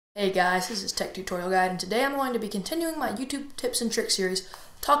Hey guys, this is Tech Tutorial Guide, and today I'm going to be continuing my YouTube tips and tricks series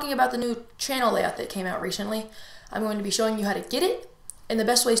talking about the new channel layout that came out recently. I'm going to be showing you how to get it and the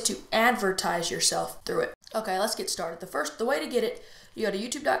best ways to advertise yourself through it. Okay, let's get started. The way to get it, you go to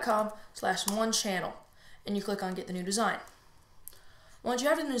youtube.com/onechannel and you click on Get the New Design. Once you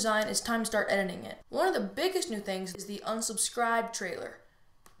have the new design, it's time to start editing it. One of the biggest new things is the unsubscribe trailer.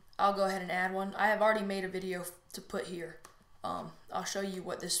 I'll go ahead and add one. I have already made a video to put here. I'll show you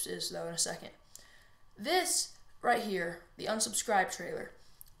what this is though in a second. This right here, the unsubscribe trailer,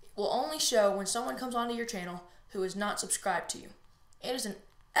 will only show when someone comes onto your channel who is not subscribed to you. It is an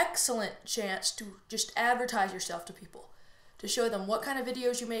excellent chance to just advertise yourself to people, to show them what kind of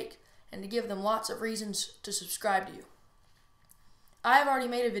videos you make, and to give them lots of reasons to subscribe to you. I have already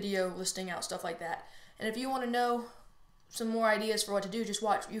made a video listing out stuff like that, and if you want to know some more ideas for what to do,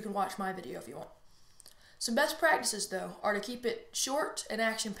 you can watch my video if you want. Some best practices, though, are to keep it short and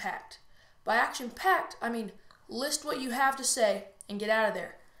action-packed. By action-packed, I mean list what you have to say and get out of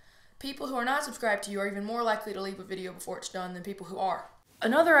there. People who are not subscribed to you are even more likely to leave a video before it's done than people who are.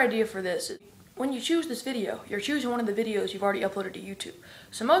 Another idea for this is when you choose this video, you're choosing one of the videos you've already uploaded to YouTube.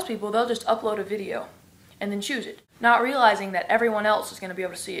 So most people, they'll just upload a video and then choose it, not realizing that everyone else is going to be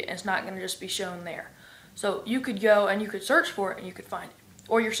able to see it and it's not going to just be shown there. So you could go and you could search for it and you could find it.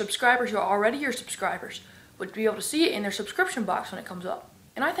 Or your subscribers who are already your subscribers would be able to see it in their subscription box when it comes up.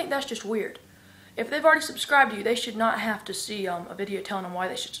 And I think that's just weird. If they've already subscribed to you, they should not have to see a video telling them why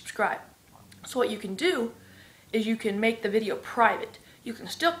they should subscribe. So what you can do is you can make the video private. You can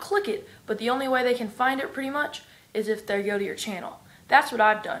still click it, but the only way they can find it pretty much is if they go to your channel. That's what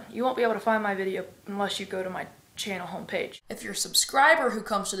I've done. You won't be able to find my video unless you go to my channel homepage. If you're a subscriber who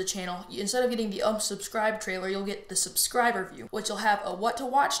comes to the channel, instead of getting the unsubscribe trailer, you'll get the subscriber view, which will have a what to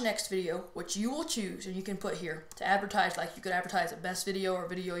watch next video, which you will choose and you can put here to advertise. Like you could advertise a best video or a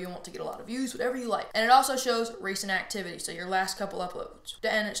video you want to get a lot of views, whatever you like. And it also shows recent activity, so your last couple uploads.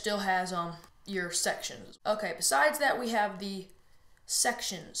 And it still has your sections. Okay, besides that, we have the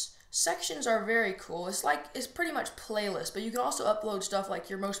sections. Sections are very cool. It's pretty much playlist, but you can also upload stuff like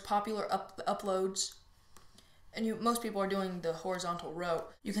your most popular uploads. And most people are doing the horizontal row.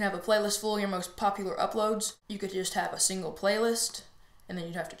 You can have a playlist full of your most popular uploads. You could just have a single playlist, and then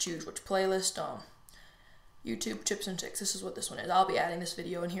you'd have to choose which playlist. YouTube tips and tricks. This is what this one is. I'll be adding this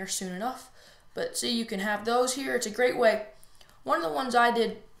video in here soon enough. But see, you can have those here. It's a great way. One of the ones I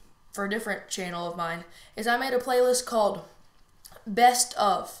did for a different channel of mine is I made a playlist called Best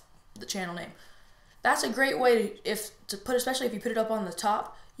Of, the channel name. That's a great way to put, especially if you put it up on the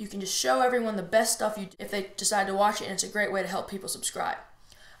top. You can just show everyone the best stuff if they decide to watch it, and it's a great way to help people subscribe.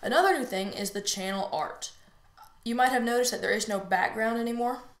 Another new thing is the channel art. You might have noticed that there is no background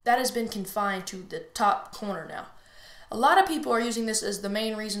anymore. That has been confined to the top corner now. A lot of people are using this as the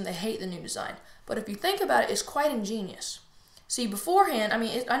main reason they hate the new design, but if you think about it, it's quite ingenious. See, beforehand,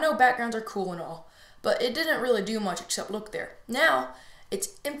 I know backgrounds are cool and all, but it didn't really do much except look there. Now,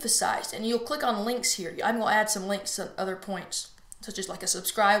 it's emphasized, and you'll click on links here. I'm going to add some links at other points, such as like a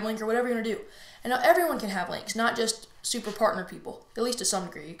subscribe link or whatever you're going to do. And now everyone can have links, not just super partner people, at least to some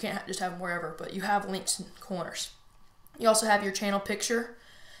degree. You can't just have them wherever, but you have links in corners. You also have your channel picture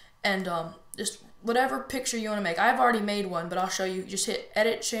and just whatever picture you want to make. I've already made one, but I'll show you. Just hit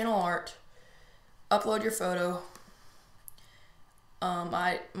Edit Channel Art, upload your photo.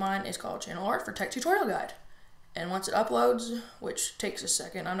 Mine is called Channel Art for Tech Tutorial Guide. And once it uploads, which takes a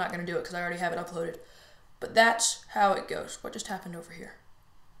second, I'm not going to do it because I already have it uploaded. But that's how it goes. What just happened over here?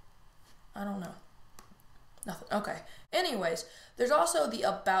 I don't know. Nothing. Okay. Anyways, there's also the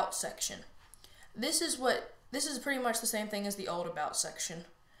About section. This is pretty much the same thing as the old About section,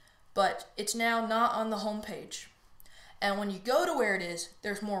 but it's now not on the home page. And when you go to where it is,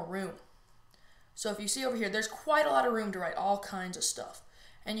 there's more room. So if you see over here, there's quite a lot of room to write all kinds of stuff.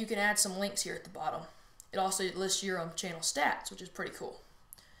 And you can add some links here at the bottom. It also lists your channel stats, which is pretty cool.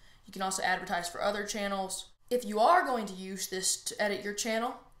 You can also advertise for other channels. If you are going to use this to edit your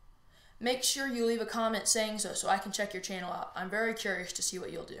channel, make sure you leave a comment saying so I can check your channel out. I'm very curious to see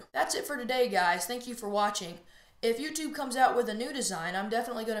what you'll do. That's it for today, guys. Thank you for watching. If YouTube comes out with a new design, I'm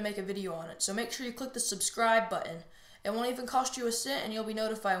definitely going to make a video on it. So make sure you click the subscribe button. It won't even cost you a cent, and you'll be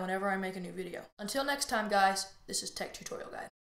notified whenever I make a new video. Until next time, guys, this is Tech Tutorial Guide.